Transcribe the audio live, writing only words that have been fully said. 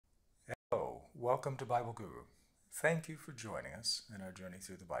Welcome to Bible Guru. Thank you for joining us in our journey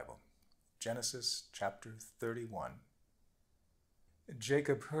through the Bible. Genesis chapter 31.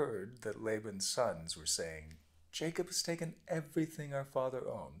 Jacob heard that Laban's sons were saying, "Jacob has taken everything our father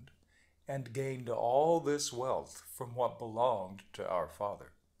owned and gained all this wealth from what belonged to our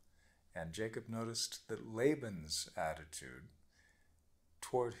father." And Jacob noticed that Laban's attitude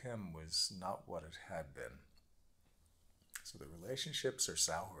toward him was not what it had been. So the relationships are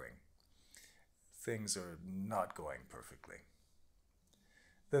souring. Things are not going perfectly.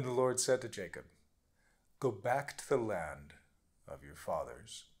 Then the Lord said to Jacob, "Go back to the land of your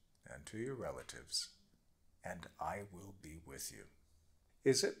fathers and to your relatives, and I will be with you."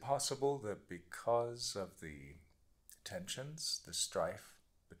 Is it possible that because of the tensions, the strife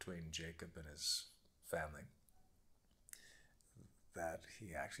between Jacob and his family, that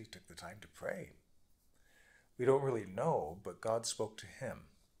he actually took the time to pray? We don't really know, but God spoke to him.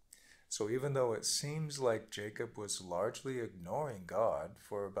 So even though it seems like Jacob was largely ignoring God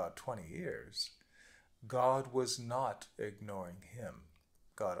for about 20 years, God was not ignoring him.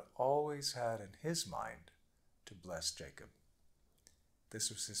 God always had in his mind to bless Jacob. This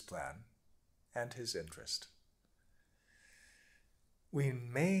was his plan and his interest. We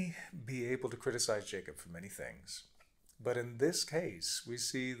may be able to criticize Jacob for many things, but in this case, we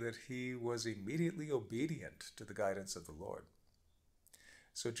see that he was immediately obedient to the guidance of the Lord.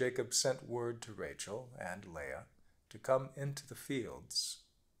 So Jacob sent word to Rachel and Leah to come into the fields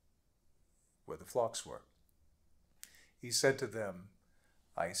where the flocks were. He said to them,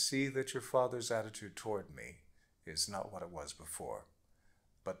 "I see that your father's attitude toward me is not what it was before,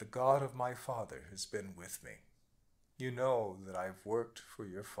 but the God of my father has been with me. You know that I've worked for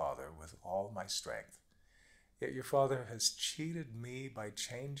your father with all my strength. Yet your father has cheated me by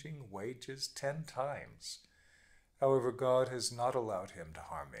changing wages 10 times. However, God has not allowed him to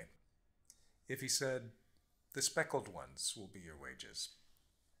harm me. If he said, 'The speckled ones will be your wages,'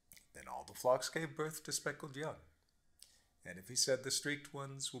 then all the flocks gave birth to speckled young. And if he said, 'The streaked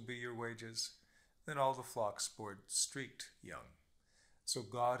ones will be your wages,' then all the flocks bore streaked young. So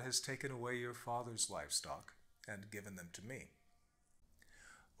God has taken away your father's livestock and given them to me."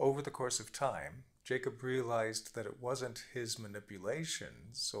 Over the course of time, Jacob realized that it wasn't his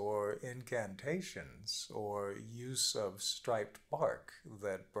manipulations or incantations or use of striped bark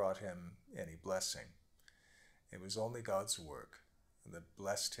that brought him any blessing. It was only God's work that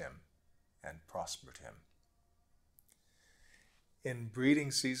blessed him and prospered him. In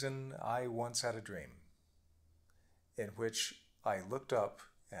breeding season, I once had a dream in which I looked up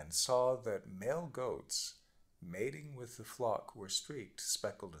and saw that male goats mating with the flock were streaked,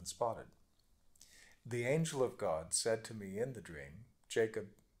 speckled, and spotted. The angel of God said to me in the dream,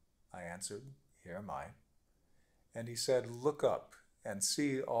 "Jacob," I answered, "Here am I." And he said, "Look up and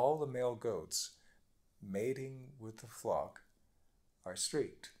see all the male goats mating with the flock are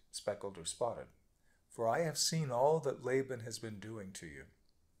streaked, speckled, or spotted. For I have seen all that Laban has been doing to you.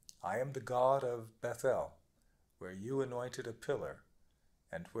 I am the God of Bethel, where you anointed a pillar,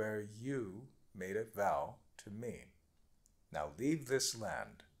 and where you made a vow to me. Now leave this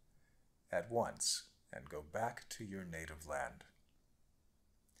land at once and go back to your native land."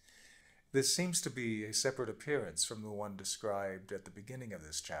 This seems to be a separate appearance from the one described at the beginning of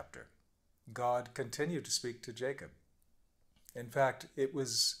this chapter. God continued to speak to Jacob. In fact, it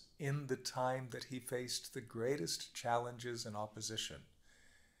was in the time that he faced the greatest challenges and opposition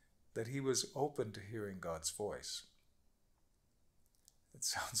that he was open to hearing God's voice. It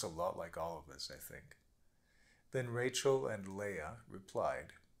sounds a lot like all of us, I think. Then Rachel and Leah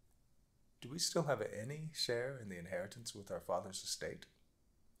replied, "Do we still have any share in the inheritance with our father's estate?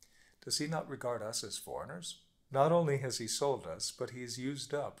 Does he not regard us as foreigners? Not only has he sold us, but he has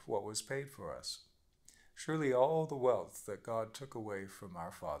used up what was paid for us. Surely all the wealth that God took away from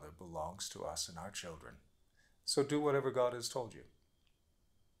our father belongs to us and our children. So do whatever God has told you."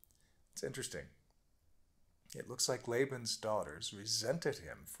 It's interesting. It looks like Laban's daughters resented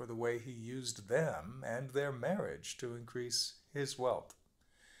him for the way he used them and their marriage to increase his wealth.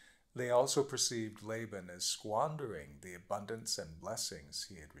 They also perceived Laban as squandering the abundance and blessings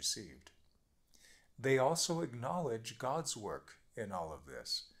he had received. They also acknowledge God's work in all of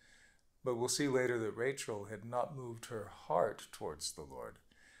this. But we'll see later that Rachel had not moved her heart towards the Lord,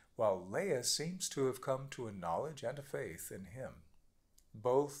 while Leah seems to have come to a knowledge and a faith in him.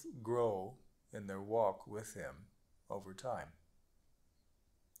 Both grow in their walk with him over time.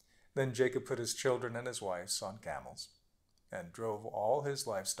 Then Jacob put his children and his wives on camels and drove all his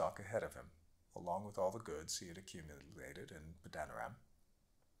livestock ahead of him, along with all the goods he had accumulated in Padanaram,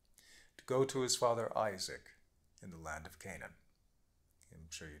 to go to his father Isaac in the land of Canaan. I'm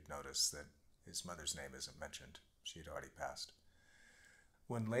sure you'd notice that His mother's name isn't mentioned. She had already passed.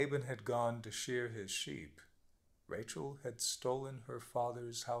 When Laban had gone to shear his sheep, Rachel had stolen her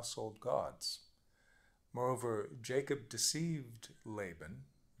father's household gods. Moreover, Jacob deceived Laban,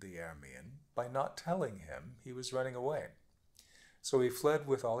 the Aramean, by not telling him he was running away. So he fled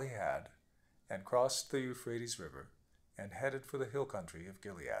with all he had, and crossed the Euphrates River, and headed for the hill country of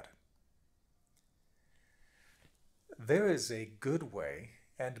Gilead. There is a good way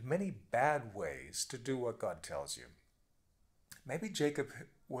and many bad ways to do what God tells you. Maybe Jacob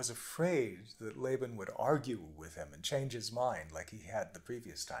was afraid that Laban would argue with him and change his mind like he had the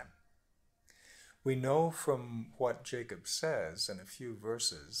previous time. We know from what Jacob says in a few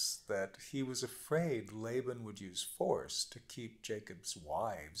verses that he was afraid Laban would use force to keep Jacob's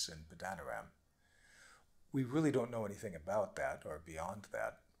wives in Padanaram. We really don't know anything about that or beyond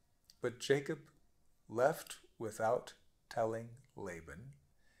that, but Jacob left without telling Laban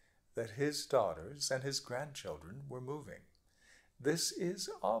that his daughters and his grandchildren were moving. This is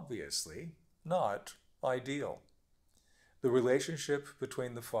obviously not ideal. The relationship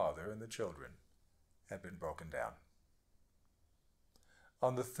between the father and the children had been broken down.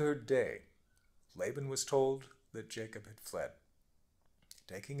 On the third day, Laban was told that Jacob had fled.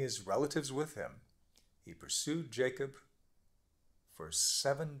 Taking his relatives with him, he pursued Jacob for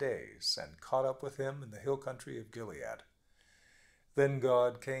 7 days and caught up with him in the hill country of Gilead. Then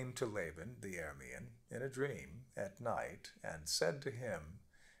God came to Laban the Aramean in a dream at night and said to him,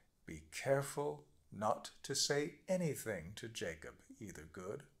 "Be careful not to say anything to Jacob, either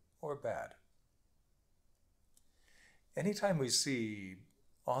good or bad." Anytime we see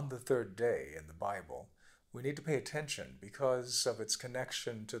 "on the third day" in the Bible, we need to pay attention because of its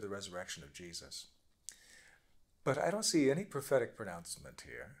connection to the resurrection of Jesus. But I don't see any prophetic pronouncement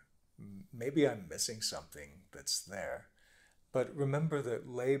here. Maybe I'm missing something that's there. But remember that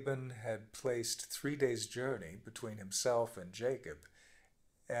Laban had placed 3 days' journey between himself and Jacob,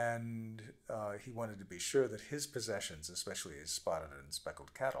 and he wanted to be sure that his possessions, especially his spotted and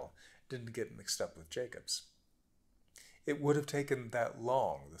speckled cattle, didn't get mixed up with Jacob's. It would have taken that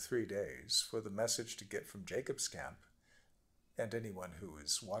long, the 3 days, for the message to get from Jacob's camp and anyone who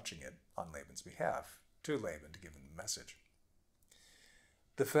was watching it on Laban's behalf to Laban to give him the message.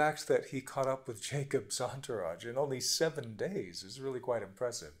 The fact that he caught up with Jacob's entourage in only 7 days is really quite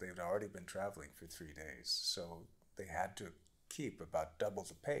impressive. They had already been traveling for 3 days, so they had to keep about double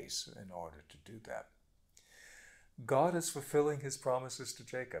the pace in order to do that. God is fulfilling his promises to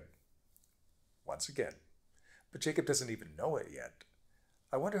Jacob once again, but Jacob doesn't even know it yet.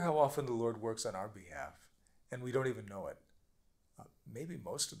 I wonder how often the Lord works on our behalf, and we don't even know it. Maybe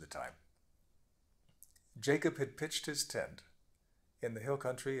most of the time. Jacob had pitched his tent in the hill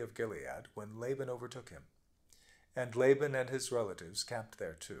country of Gilead when Laban overtook him, and Laban and his relatives camped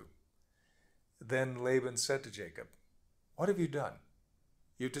there too. Then Laban said to Jacob, "What have you done?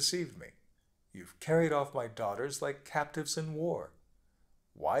 You've deceived me. You've carried off my daughters like captives in war.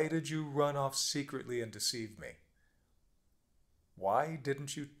 Why did you run off secretly and deceive me? Why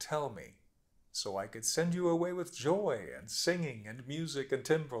didn't you tell me so I could send you away with joy and singing and music and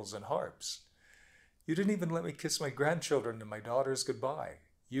timbrels and harps? You didn't even let me kiss my grandchildren and my daughters goodbye.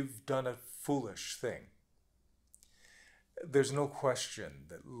 You've done a foolish thing." There's no question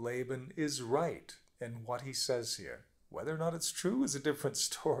that Laban is right in what he says here. Whether or not it's true is a different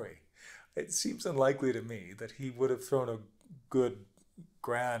story. It seems unlikely to me that he would have thrown a good,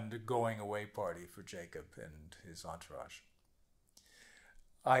 grand going-away party for Jacob and his entourage.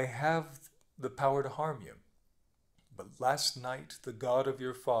 "I have the power to harm you, but last night the God of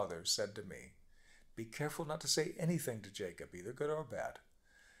your father said to me, 'Be careful not to say anything to Jacob, either good or bad.'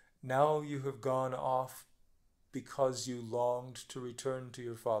 Now you have gone off because you longed to return to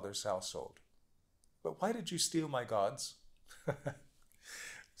your father's household. But why did you steal my gods?"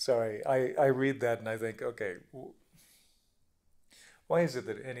 Sorry, I read that and I think, okay, why is it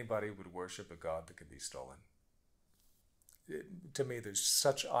that anybody would worship a god that could be stolen? To me, there's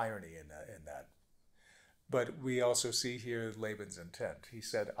such irony in that. But we also see here Laban's intent. He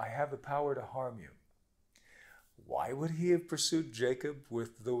said, "I have the power to harm you." Why would he have pursued Jacob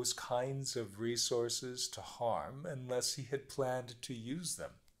with those kinds of resources to harm unless he had planned to use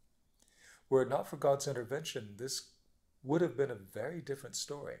them? Were it not for God's intervention, this would have been a very different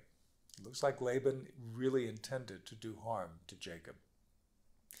story. It looks like Laban really intended to do harm to Jacob.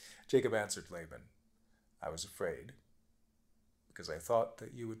 Jacob answered Laban, "I was afraid, because I thought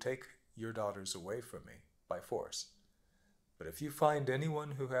that you would take your daughters away from me by force. But if you find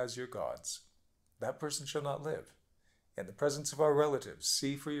anyone who has your gods, that person shall not live. In the presence of our relatives,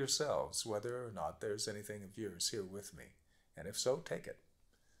 see for yourselves whether or not there's anything of yours here with me, and if so, take it."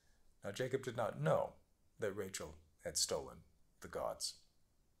 Now Jacob did not know that Rachel had stolen the gods.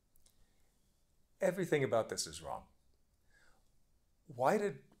 Everything about this is wrong. Why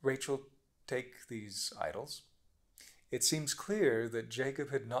did Rachel take these idols? It seems clear that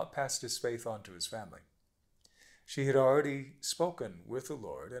Jacob had not passed his faith on to his family. She had already spoken with the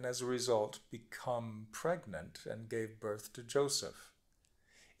Lord and as a result become pregnant and gave birth to Joseph.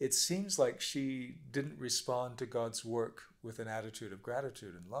 It seems like she didn't respond to God's work with an attitude of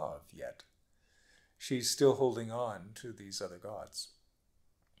gratitude and love yet. She's still holding on to these other gods.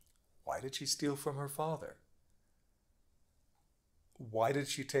 Why did she steal from her father? Why did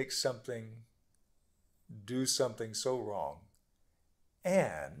she do something so wrong,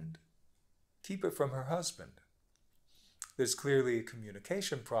 and keep it from her husband? There's clearly a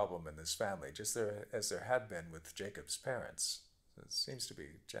communication problem in this family, just as there had been with Jacob's parents. It seems to be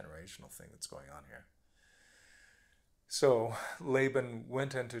a generational thing that's going on here. So Laban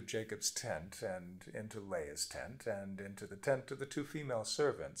went into Jacob's tent and into Leah's tent and into the tent of the two female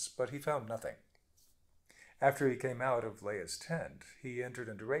servants, but he found nothing. After he came out of Leah's tent, he entered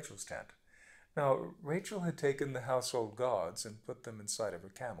into Rachel's tent. Now, Rachel had taken the household gods and put them inside of her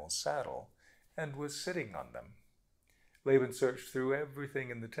camel's saddle and was sitting on them. Laban searched through everything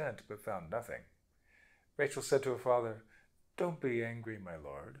in the tent but found nothing. Rachel said to her father, "Don't be angry, my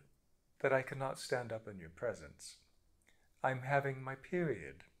lord, that I cannot stand up in your presence. I'm having my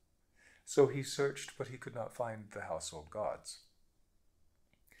period." So he searched, but he could not find the household gods.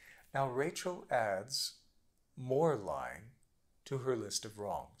 Now Rachel adds more lying to her list of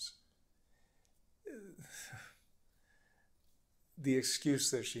wrongs. The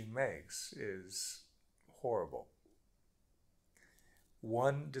excuse that she makes is horrible.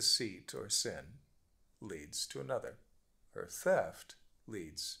 One deceit or sin leads to another. Her theft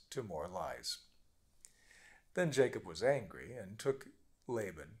leads to more lies. Then Jacob was angry and took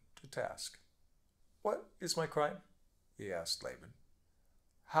Laban to task. "What is my crime?" he asked Laban.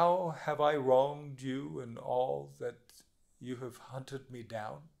 "How have I wronged you in all that you have hunted me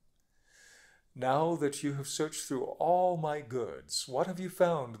down? Now that you have searched through all my goods, what have you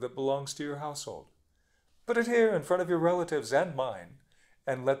found that belongs to your household? Put it here in front of your relatives and mine,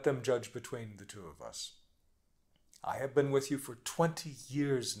 and let them judge between the two of us. I have been with you for 20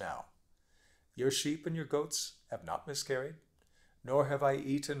 years now. Your sheep and your goats have not miscarried, nor have I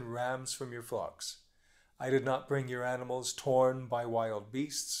eaten rams from your flocks. I did not bring your animals torn by wild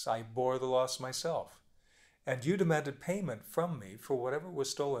beasts. I bore the loss myself. And you demanded payment from me for whatever was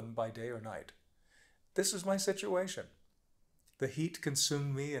stolen by day or night. This is my situation. The heat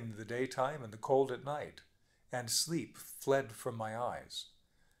consumed me in the daytime and the cold at night, and sleep fled from my eyes.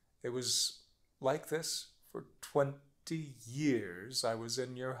 It was like this for 20 years I was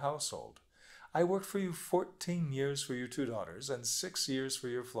in your household. I worked for you 14 years for your 2 daughters and 6 years for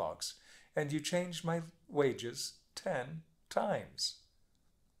your flocks, and you changed my wages 10 times.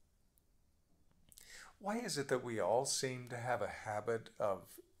 Why is it that we all seem to have a habit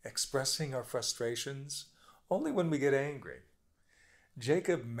of expressing our frustrations only when we get angry?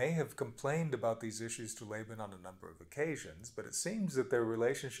 Jacob may have complained about these issues to Laban on a number of occasions, but it seems that their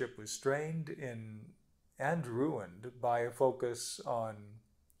relationship was strained and ruined by a focus on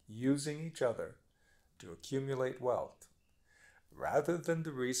using each other to accumulate wealth, rather than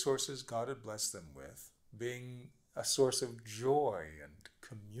the resources God had blessed them with being a source of joy and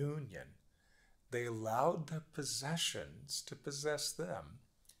communion. They allowed their possessions to possess them,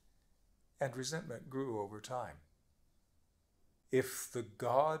 and resentment grew over time. If the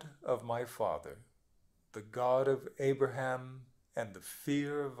God of my father, the God of Abraham and the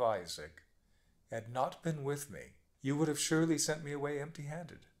fear of Isaac, had not been with me, you would have surely sent me away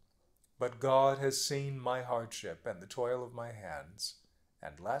empty-handed. But God has seen my hardship and the toil of my hands,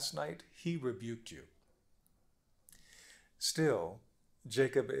 and last night he rebuked you. Still,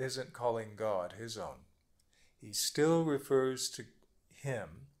 Jacob isn't calling God his own. He still refers to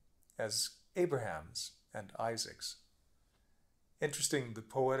him as Abraham's and Isaac's. Interesting, the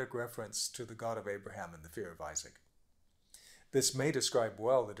poetic reference to the God of Abraham and the fear of Isaac. This may describe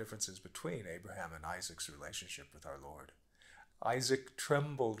well the differences between Abraham and Isaac's relationship with our Lord. Isaac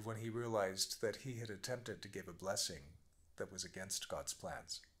trembled when he realized that he had attempted to give a blessing that was against God's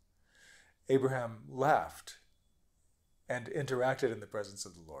plans. Abraham laughed and interacted in the presence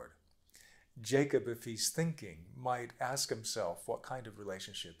of the Lord. Jacob, if he's thinking, might ask himself what kind of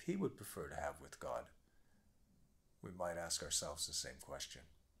relationship he would prefer to have with God. We might ask ourselves the same question.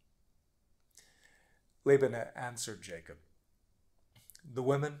 Laban answered Jacob, "The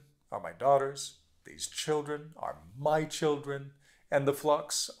women are my daughters, these children are my children, and the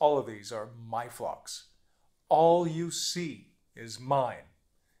flocks, all of these are my flocks. All you see is mine.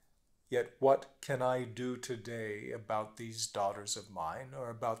 Yet what can I do today about these daughters of mine, or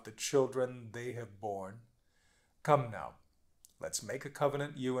about the children they have borne? Come now, let's make a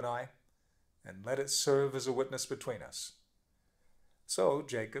covenant, you and I, and let it serve as a witness between us." So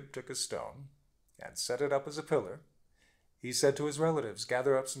Jacob took a stone and set it up as a pillar. He said to his relatives,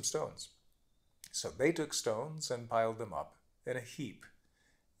 "Gather up some stones." So they took stones and piled them up in a heap,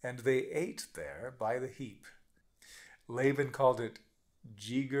 and they ate there by the heap. Laban called it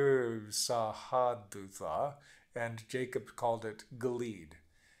Jegar Sahadutha, and Jacob called it Gilead.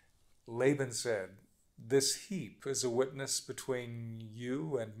 Laban said, "This heap is a witness between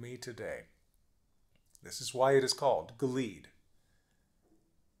you and me today." This is why it is called Gilead.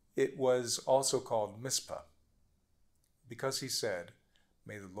 It was also called Mizpah, because he said,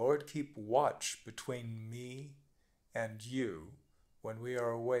 "May the Lord keep watch between me and you when we are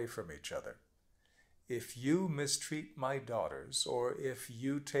away from each other. If you mistreat my daughters, or if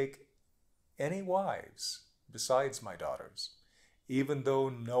you take any wives besides my daughters, even though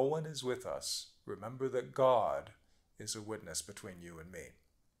no one is with us, remember that God is a witness between you and me."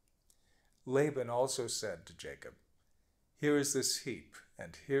 Laban also said to Jacob, "Here is this heap,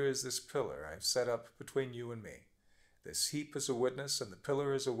 and here is this pillar I have set up between you and me. This heap is a witness, and the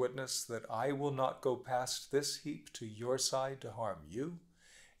pillar is a witness that I will not go past this heap to your side to harm you,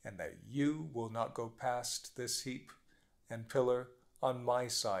 and that you will not go past this heap and pillar on my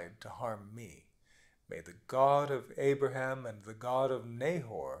side to harm me. May the God of Abraham and the God of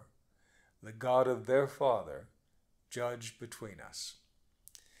Nahor, the God of their father, judge between us."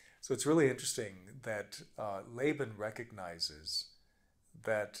 So it's really interesting that Laban recognizes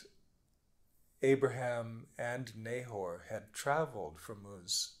that Abraham and Nahor had traveled from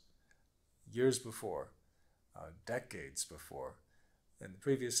Uz years before, decades before, in the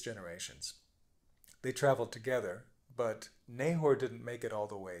previous generations. They traveled together, but Nahor didn't make it all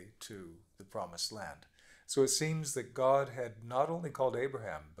the way to the promised land. So it seems that God had not only called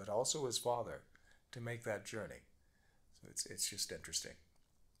Abraham, but also his father to make that journey. So it's just interesting.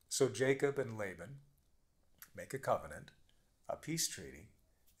 So Jacob and Laban make a covenant, a peace treaty,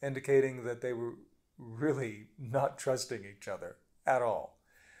 indicating that they were really not trusting each other at all,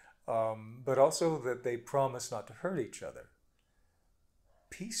 but also that they promised not to hurt each other.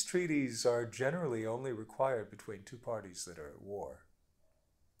 Peace treaties are generally only required between two parties that are at war.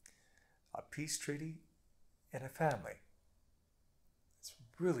 A peace treaty in a family. It's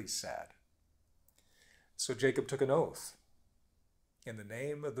really sad. So Jacob took an oath in the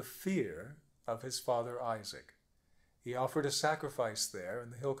name of the fear of his father Isaac. He offered a sacrifice there in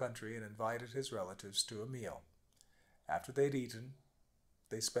the hill country and invited his relatives to a meal. After they'd eaten,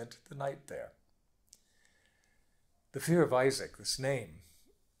 they spent the night there. The fear of Isaac, this name,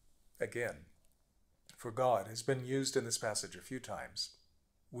 again, for God, has been used in this passage a few times.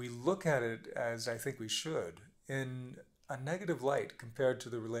 We look at it, as I think we should, in a negative light compared to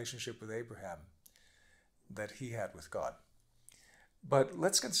the relationship with Abraham that he had with God. But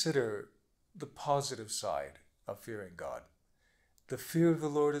let's consider the positive side of fearing God. The fear of the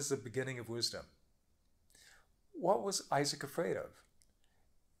Lord is the beginning of wisdom. What was Isaac afraid of?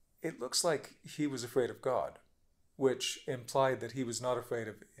 It looks like he was afraid of God, which implied that he was not afraid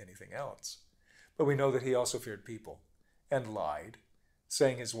of anything else. But we know that he also feared people and lied,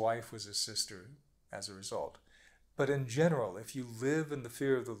 saying his wife was his sister as a result. But in general, if you live in the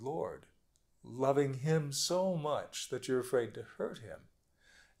fear of the Lord, loving him so much that you're afraid to hurt him,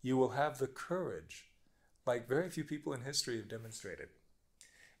 you will have the courage like very few people in history have demonstrated.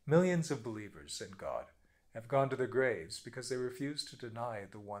 Millions of believers in God have gone to their graves because they refused to deny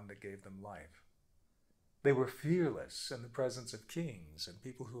the one that gave them life. They were fearless in the presence of kings and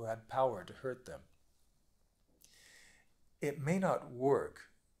people who had power to hurt them. It may not work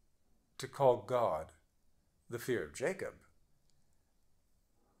to call God the fear of Jacob.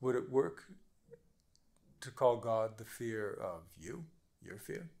 Would it work to call God the fear of you, your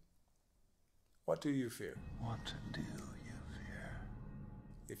fear? What do you fear? What do you fear?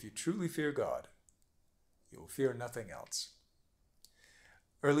 If you truly fear God, you will fear nothing else.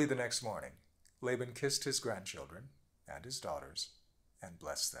 Early the next morning, Laban kissed his grandchildren and his daughters and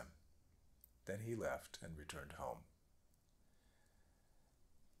blessed them. Then he left and returned home.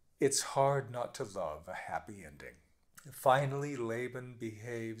 It's hard not to love a happy ending. Finally, Laban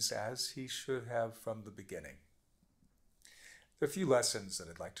behaves as he should have from the beginning. There are a few lessons that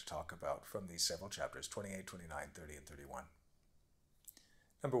I'd like to talk about from these several chapters, 28, 29, 30, and 31.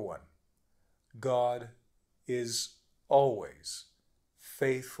 Number one, God is always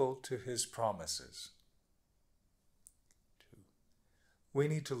faithful to his promises. Two, we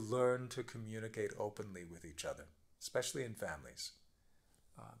need to learn to communicate openly with each other, especially in families.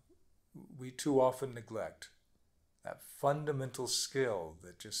 we too often neglect that fundamental skill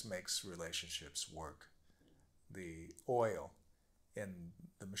that just makes relationships work, the oil in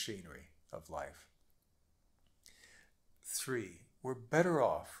the machinery of life. 3, we're better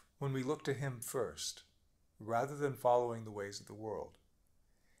off when we look to Him first, rather than following the ways of the world.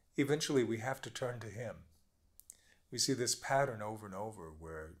 Eventually, we have to turn to Him. We see this pattern over and over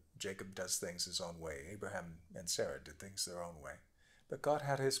where Jacob does things his own way. Abraham and Sarah did things their own way. But God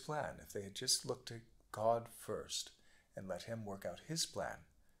had His plan. If they had just looked to God first and let Him work out His plan,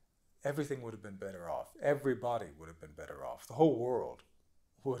 everything would have been better off. Everybody would have been better off. The whole world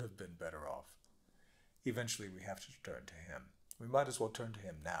would have been better off. Eventually, we have to turn to Him. We might as well turn to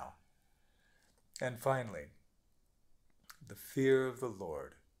Him now. And finally, the fear of the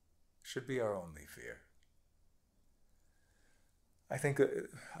Lord should be our only fear. I think,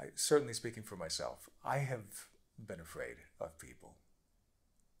 certainly speaking for myself, I have been afraid of people.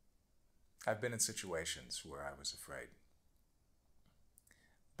 I've been in situations where I was afraid.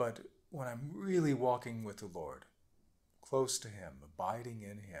 But when I'm really walking with the Lord, close to Him, abiding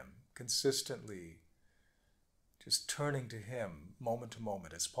in Him, consistently just turning to Him moment to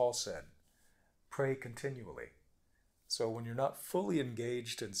moment, as Paul said, pray continually. So when you're not fully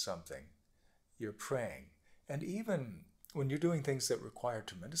engaged in something, you're praying. And even when you're doing things that require a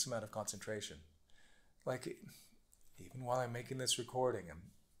tremendous amount of concentration, like even while I'm making this recording, I'm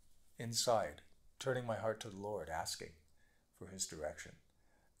inside, turning my heart to the Lord, asking for His direction.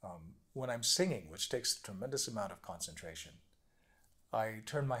 When I'm singing, which takes a tremendous amount of concentration, I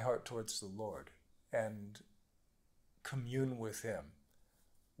turn my heart towards the Lord and commune with Him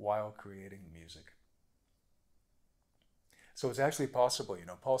while creating music. So it's actually possible,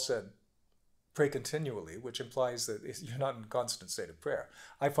 Paul said, pray continually, which implies that you're not in a constant state of prayer.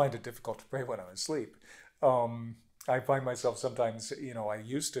 I find it difficult to pray when I'm asleep. I find myself sometimes, I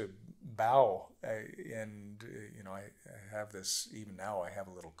used to bow, and I have this, even now I have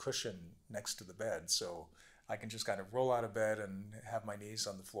a little cushion next to the bed, so I can just kind of roll out of bed and have my knees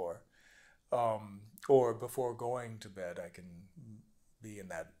on the floor. Or before going to bed, I can be in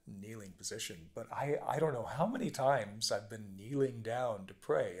that kneeling position. But I don't know how many times I've been kneeling down to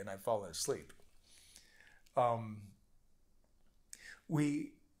pray and I've fallen asleep.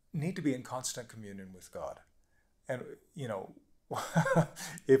 We need to be in constant communion with God. And,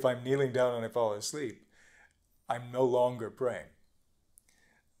 if I'm kneeling down and I fall asleep, I'm no longer praying.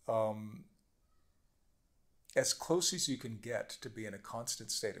 As close as you can get to be in a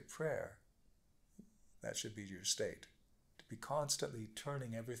constant state of prayer, that should be your state. To be constantly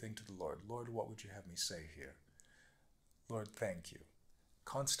turning everything to the Lord. Lord, what would you have me say here? Lord, thank you.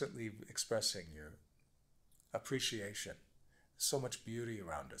 Constantly expressing your appreciation. So much beauty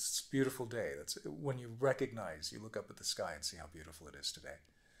around us. It's a beautiful day. That's when you recognize, you look up at the sky and see how beautiful it is today.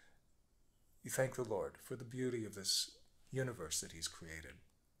 You thank the Lord for the beauty of this universe that He's created,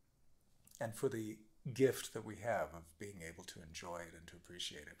 and for the gift that we have of being able to enjoy it and to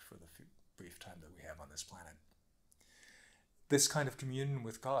appreciate it for the brief time that we have on this planet. This kind of communion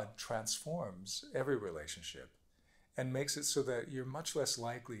with God transforms every relationship and makes it so that you're much less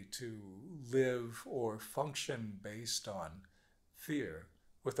likely to live or function based on fear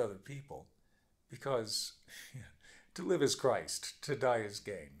with other people, because to live is Christ, to die is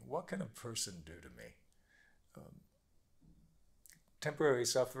gain. What can a person do to me? Temporary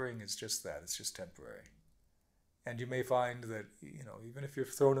suffering is just that. It's just temporary. And you may find that, even if you're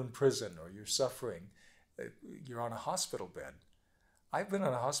thrown in prison or you're suffering, you're on a hospital bed. I've been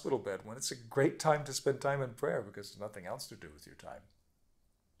on a hospital bed when it's a great time to spend time in prayer because there's nothing else to do with your time.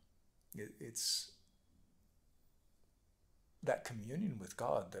 It's that communion with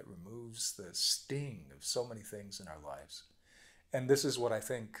God that removes the sting of so many things in our lives. And this is what I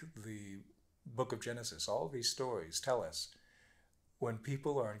think the book of Genesis, all of these stories tell us. When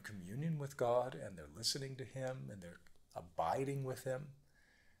people are in communion with God and they're listening to Him and they're abiding with Him,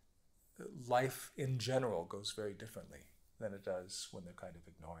 life in general goes very differently than it does when they're kind of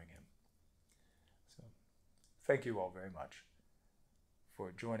ignoring Him. So, thank you all very much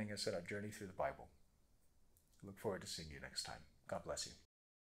for joining us in our journey through the Bible. I look forward to seeing you next time. God bless you.